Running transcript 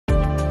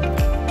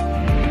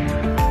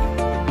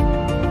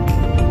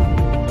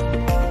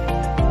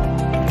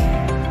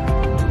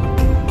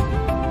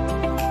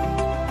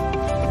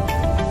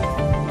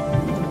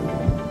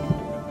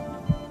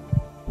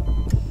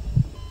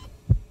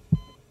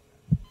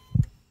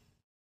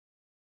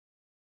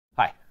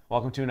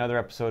Welcome to another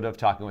episode of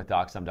Talking with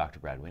Docs. I'm Dr.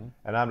 Brad Wynn.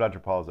 And I'm Dr.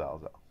 Paul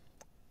Zalzo.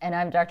 And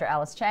I'm Dr.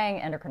 Alice Cheng,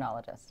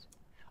 endocrinologist.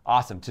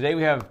 Awesome. Today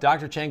we have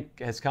Dr. Cheng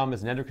has come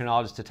as an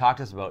endocrinologist to talk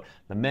to us about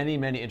the many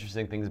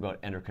interesting things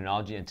about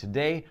endocrinology. And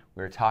today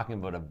we're talking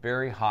about a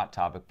very hot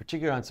topic,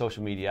 particularly on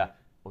social media,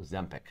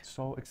 Ozempic.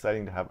 So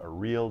exciting to have a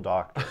real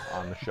doctor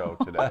on the show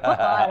today.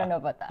 I don't know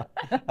about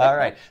that. All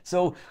right.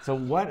 So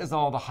what is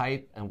all the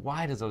hype and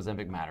why does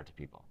Ozempic matter to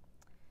people?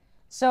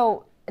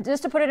 So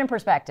just to put it in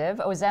perspective,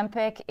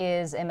 Ozempic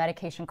is a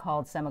medication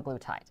called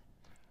semaglutide.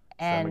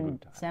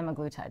 And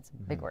semaglutide's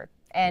a big word.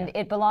 And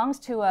it belongs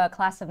to a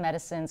class of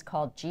medicines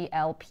called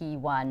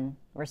GLP-1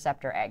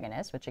 receptor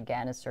agonists, which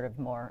again is sort of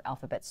more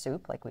alphabet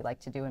soup like we like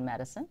to do in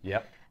medicine.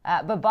 Yep.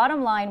 But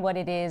bottom line, what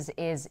it is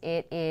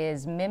it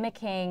is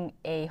mimicking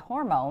a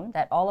hormone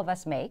that all of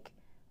us make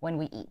when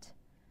we eat.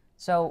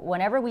 So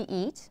whenever we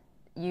eat,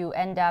 you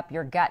end up,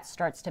 your gut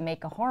starts to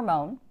make a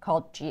hormone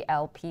called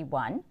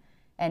GLP-1.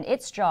 And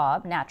its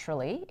job,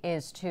 naturally,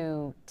 is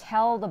to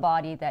tell the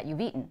body that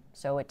you've eaten.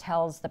 So it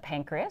tells the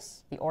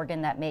pancreas, the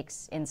organ that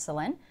makes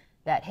insulin,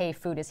 that, hey,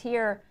 food is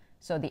here,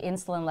 so the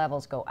insulin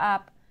levels go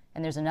up.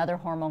 And there's another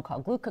hormone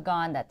called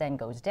glucagon that then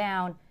goes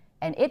down.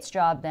 And its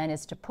job then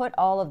is to put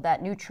all of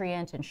that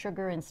nutrient and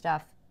sugar and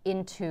stuff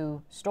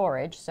into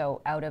storage,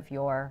 so out of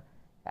your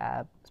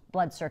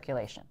blood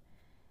circulation.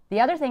 The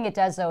other thing it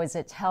does, though, is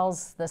it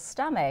tells the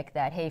stomach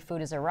that, hey,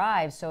 food has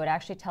arrived, so it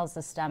actually tells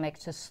the stomach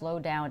to slow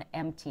down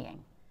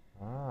emptying.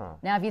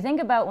 Now, if you think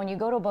about when you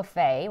go to a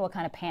buffet, what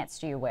kind of pants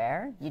do you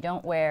wear? You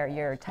don't wear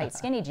your tight,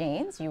 skinny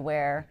jeans. You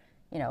wear,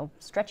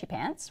 stretchy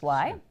pants.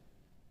 Why?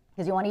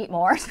 Because you want to eat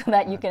more so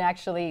that you can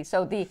actually,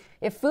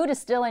 if food is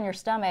still in your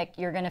stomach,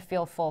 you're going to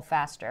feel full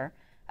faster,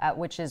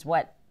 which is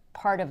what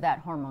part of that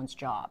hormone's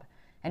job.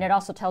 And it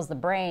also tells the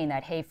brain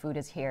that, hey, food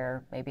is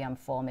here, maybe I'm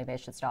full, maybe I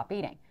should stop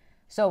eating.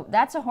 So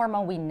that's a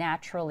hormone we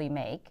naturally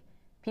make.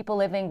 People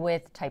living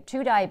with type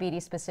 2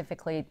 diabetes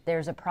specifically,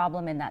 there's a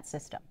problem in that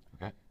system.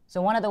 Okay.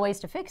 So one of the ways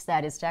to fix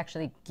that is to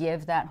actually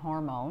give that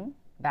hormone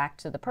back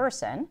to the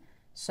person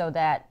so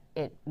that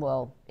it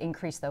will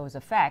increase those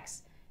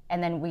effects.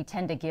 And then we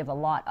tend to give a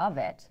lot of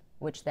it,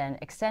 which then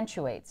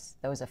accentuates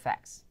those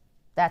effects.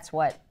 That's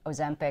what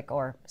Ozempic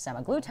or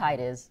semaglutide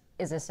is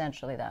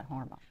essentially that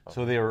hormone.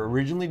 So they were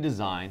originally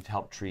designed to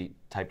help treat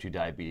type 2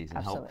 diabetes and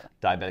Absolutely. help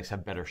diabetics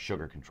have better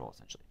sugar control,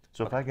 essentially.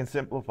 So if I can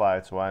simplify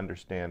it so I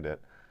understand it,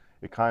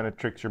 it kind of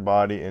tricks your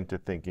body into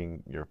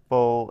thinking you're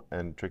full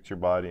and tricks your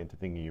body into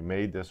thinking you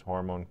made this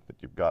hormone, that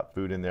you've got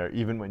food in there,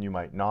 even when you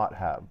might not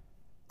have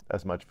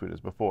as much food as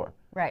before.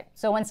 Right.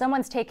 So when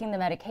someone's taking the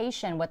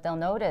medication, what they'll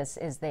notice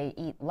is they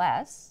eat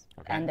less,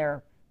 and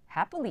they're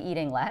happily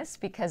eating less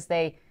because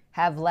they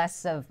have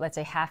less of, let's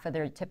say, half of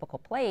their typical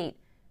plate,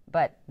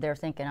 but they're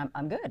thinking,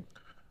 I'm good.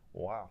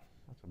 Wow,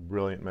 that's a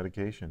brilliant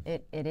medication.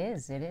 It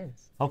is.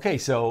 Okay,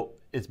 so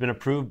it's been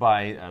approved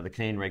by the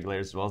Canadian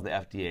regulators as well as the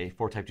FDA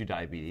for type 2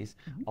 diabetes.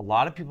 A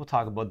lot of people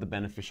talk about the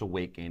beneficial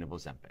weight gain of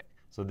Ozempic.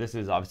 So this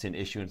is obviously an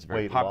issue and it's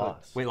very popular.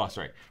 Weight loss,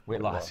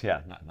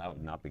 yeah. That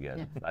would not be good.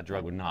 Yeah. That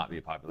drug would not be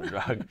a popular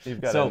drug.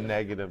 You've got a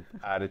negative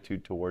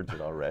attitude towards it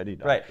already,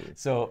 Dr. Right,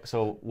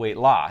 so weight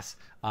loss,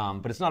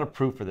 but it's not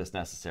approved for this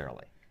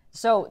necessarily.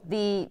 So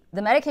the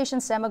medication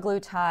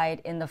semaglutide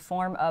in the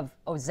form of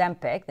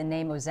Ozempic, the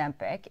name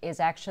Ozempic,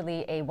 is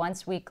actually a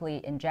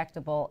once-weekly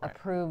injectable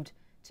approved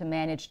to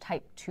manage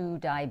type 2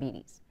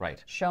 diabetes.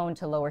 Right. Shown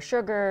to lower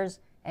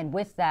sugars, and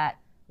with that,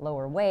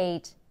 lower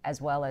weight,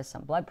 as well as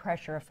some blood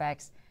pressure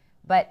effects.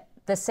 But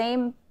the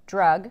same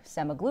drug,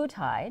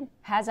 semaglutide,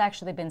 has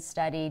actually been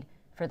studied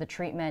for the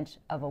treatment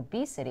of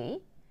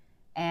obesity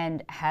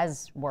and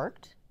has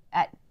worked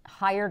at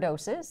higher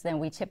doses than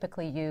we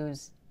typically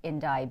use in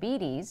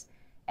diabetes.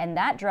 And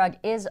that drug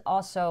is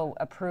also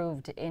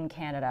approved in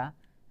Canada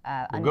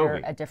under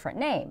a different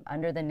name,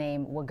 under the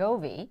name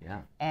Wegovy.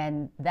 Yeah.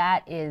 And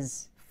that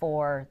is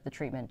for the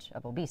treatment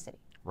of obesity.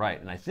 Right,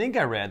 and I think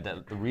I read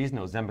that the reason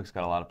Ozempic's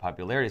got a lot of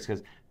popularity is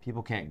because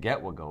people can't get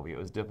Wegovy. It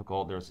was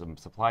difficult. There were some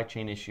supply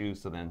chain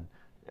issues, so then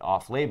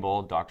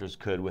off-label, doctors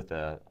could, with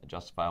a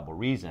justifiable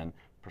reason,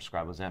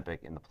 prescribe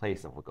Ozempic in the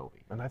place of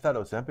Wegovy. And I thought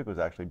Ozempic was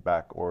actually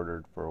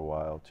back-ordered for a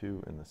while,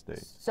 too, in the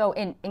States. So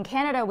in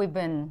Canada, we've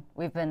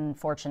been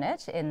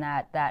fortunate in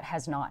that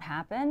has not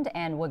happened,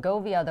 and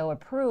Wegovy, although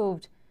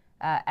approved,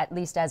 at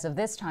least as of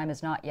this time,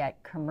 is not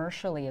yet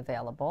commercially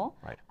available.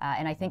 Right.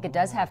 And I think it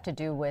does have to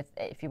do with,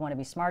 if you want to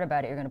be smart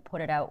about it, you're going to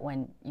put it out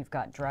when you've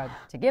got drug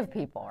to give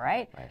people,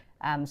 right?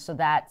 So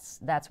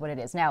that's what it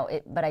is. Now,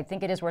 but I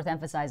think it is worth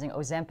emphasizing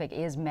Ozempic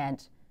is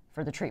meant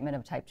for the treatment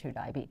of type 2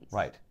 diabetes.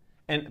 Right.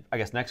 And I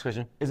guess next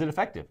question, is it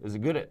effective? Is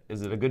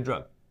it a good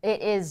drug?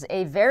 It is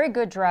a very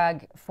good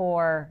drug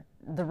for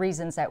the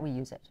reasons that we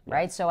use it,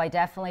 right? So I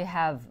definitely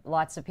have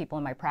lots of people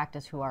in my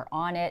practice who are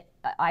on it,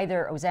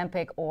 either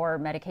Ozempic or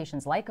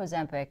medications like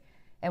Ozempic,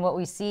 and what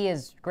we see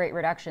is great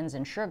reductions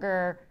in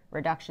sugar,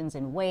 reductions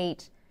in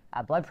weight,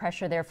 blood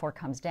pressure therefore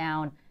comes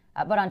down.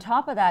 But on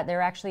top of that,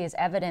 there actually is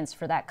evidence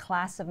for that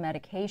class of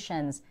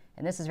medications,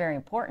 and this is very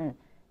important,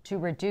 to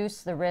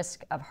reduce the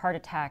risk of heart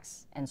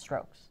attacks and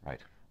strokes. Right.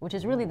 Which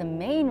is really the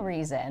main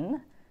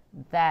reason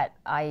that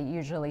I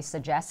usually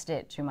suggest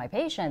it to my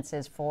patients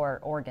is for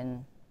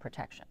organ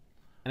protection.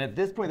 And at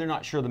this point, they're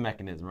not sure the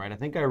mechanism, right? I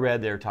think I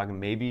read they're talking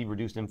maybe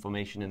reduced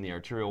inflammation in the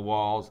arterial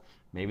walls,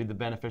 maybe the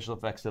beneficial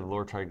effects of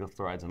lower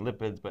triglycerides and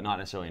lipids, but not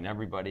necessarily in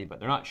everybody, but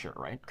they're not sure,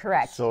 right?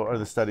 Correct. So are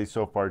the studies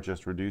so far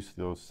just reduced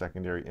those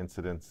secondary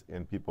incidents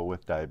in people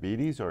with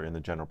diabetes or in the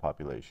general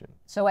population?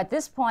 So at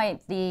this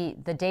point, the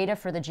data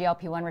for the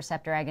GLP-1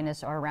 receptor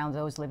agonists are around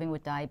those living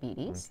with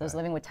diabetes, those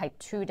living with type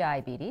 2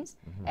 diabetes,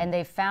 and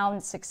they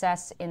found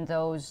success in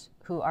those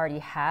who already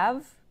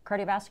have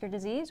cardiovascular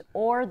disease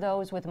or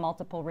those with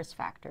multiple risk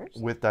factors.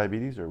 With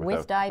diabetes or without?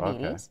 With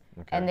diabetes.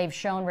 Okay. And they've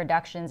shown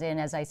reductions in,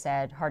 as I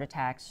said, heart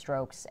attacks,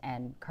 strokes,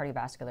 and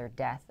cardiovascular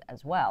death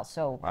as well.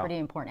 So pretty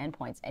important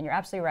endpoints. And you're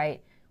absolutely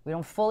right. We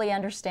don't fully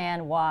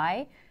understand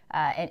why.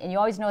 And you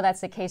always know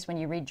that's the case when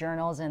you read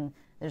journals and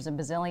there's a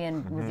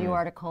bazillion review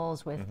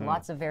articles with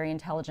lots of very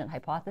intelligent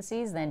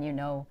hypotheses, then you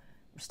know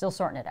we're still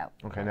sorting it out.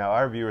 Okay, now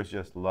our viewers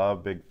just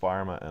love big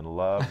pharma and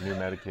love new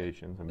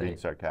medications. I'm being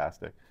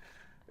sarcastic.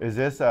 Is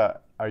this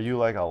are you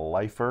like a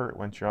lifer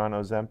once you're on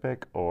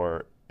Ozempic,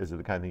 or is it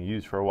the kind of thing you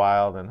use for a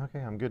while, then okay,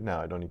 I'm good now,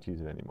 I don't need to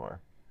use it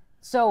anymore?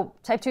 So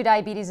type 2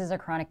 diabetes is a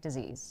chronic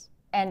disease.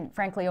 And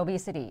frankly,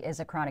 obesity is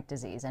a chronic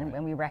disease,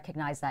 and we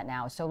recognize that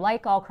now. So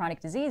like all chronic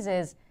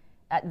diseases,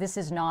 this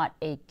is not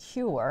a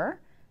cure.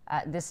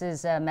 This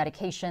is a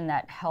medication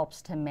that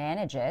helps to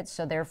manage it.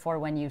 So therefore,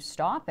 when you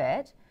stop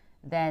it,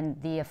 then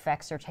the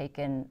effects are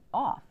taken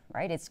off,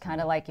 right? It's kind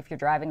of like if you're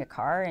driving a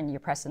car and you're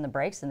pressing the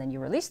brakes and then you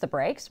release the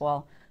brakes,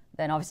 well,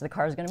 then obviously the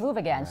car is going to move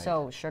again. Right.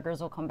 So sugars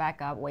will come back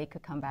up, weight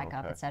could come back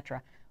up,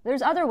 etc.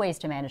 There's other ways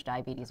to manage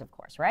diabetes, of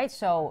course, right?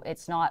 So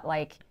it's not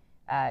like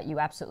you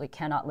absolutely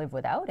cannot live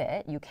without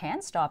it. You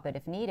can stop it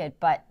if needed,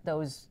 but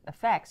those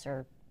effects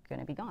are going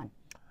to be gone.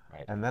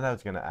 Right. And then I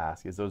was going to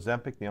ask, is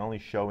Ozempic the only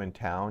show in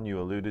town?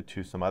 You alluded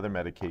to some other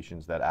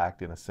medications that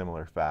act in a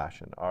similar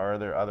fashion. Are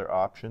there other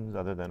options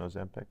other than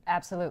Ozempic?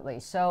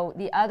 Absolutely. So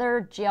the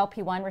other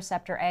GLP-1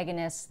 receptor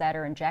agonists that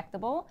are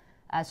injectable,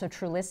 so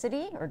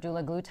Trulicity or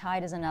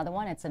dulaglutide is another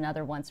one. It's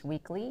another once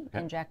weekly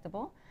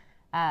injectable.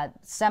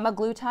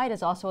 Semaglutide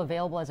is also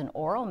available as an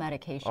oral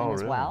medication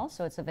as well.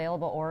 So it's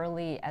available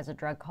orally as a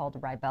drug called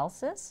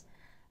Rybelsus.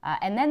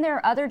 And then there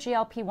are other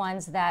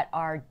GLP-1s that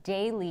are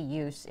daily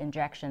use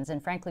injections.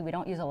 And frankly, we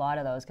don't use a lot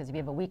of those because if you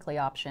have a weekly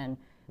option,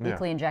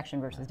 weekly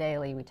injection versus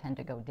daily, we tend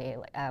to go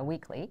daily,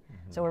 weekly.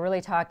 So we're really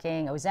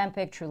talking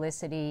Ozempic,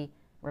 Trulicity,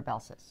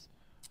 Rybelsus.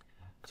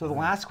 So the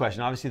last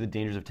question, obviously the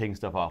dangers of taking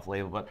stuff off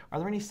label, but are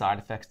there any side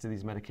effects to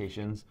these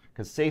medications?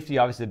 Because safety,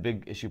 obviously a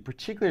big issue,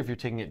 particularly if you're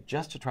taking it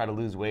just to try to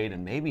lose weight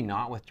and maybe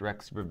not with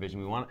direct supervision.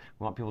 We want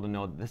people to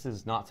know that this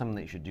is not something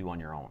that you should do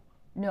on your own.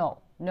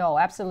 No,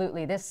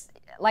 absolutely. This,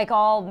 like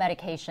all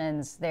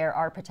medications, there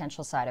are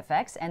potential side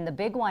effects. And the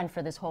big one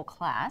for this whole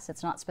class,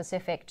 it's not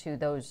specific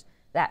to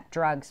that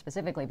drug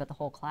specifically, but the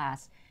whole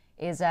class,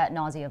 is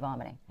nausea,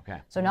 vomiting. Okay.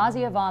 So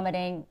nausea,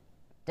 vomiting,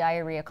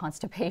 diarrhea,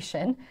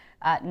 constipation,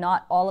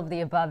 not all of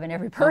the above in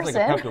every person.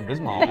 Sounds like a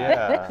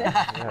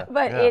Pepto-Bismol.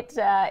 But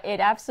it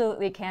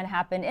absolutely can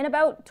happen in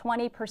about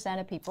 20%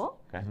 of people.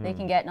 Okay. They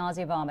can get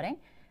nausea, vomiting.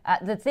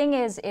 The thing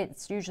is,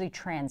 it's usually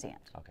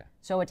transient. Okay.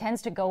 So it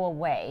tends to go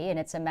away, and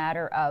it's a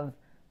matter of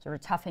sort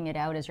of toughing it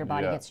out as your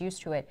body gets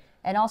used to it.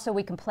 And also,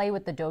 we can play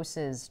with the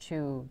doses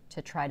to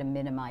try to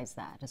minimize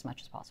that as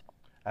much as possible.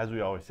 As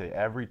we always say,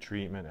 every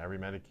treatment, every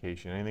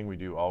medication, anything we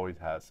do always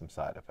has some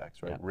side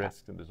effects, right?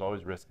 Risk, and there's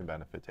always risk and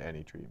benefit to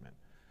any treatment.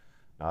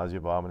 Nausea,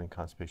 vomiting,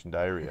 constipation,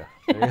 diarrhea.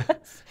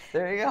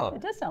 There you go.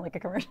 It does sound like a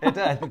commercial. It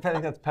does. I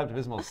think that's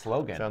Pepto-Bismol's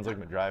slogan. Sounds like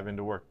my drive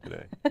into work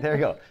today. There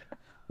you go.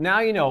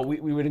 Now you know, we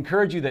would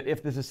encourage you that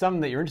if this is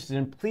something that you're interested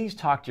in, please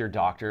talk to your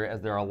doctor,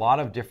 as there are a lot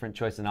of different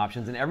choices and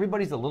options, and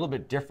everybody's a little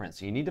bit different.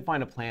 So you need to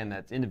find a plan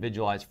that's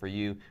individualized for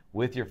you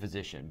with your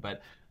physician.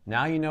 But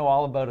now you know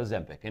all about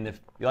Ozempic. And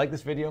if you like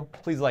this video,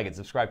 please like it,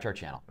 subscribe to our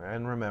channel.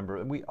 And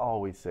remember, we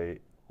always say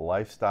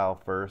lifestyle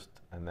first,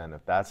 and then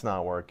if that's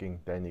not working,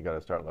 then you got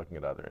to start looking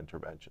at other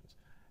interventions.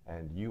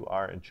 And you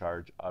are in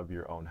charge of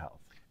your own health.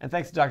 And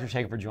thanks to Dr.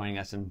 Cheng for joining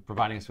us and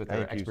providing us with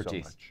their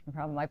expertise. So much. No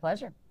problem, my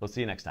pleasure. We'll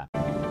see you next time.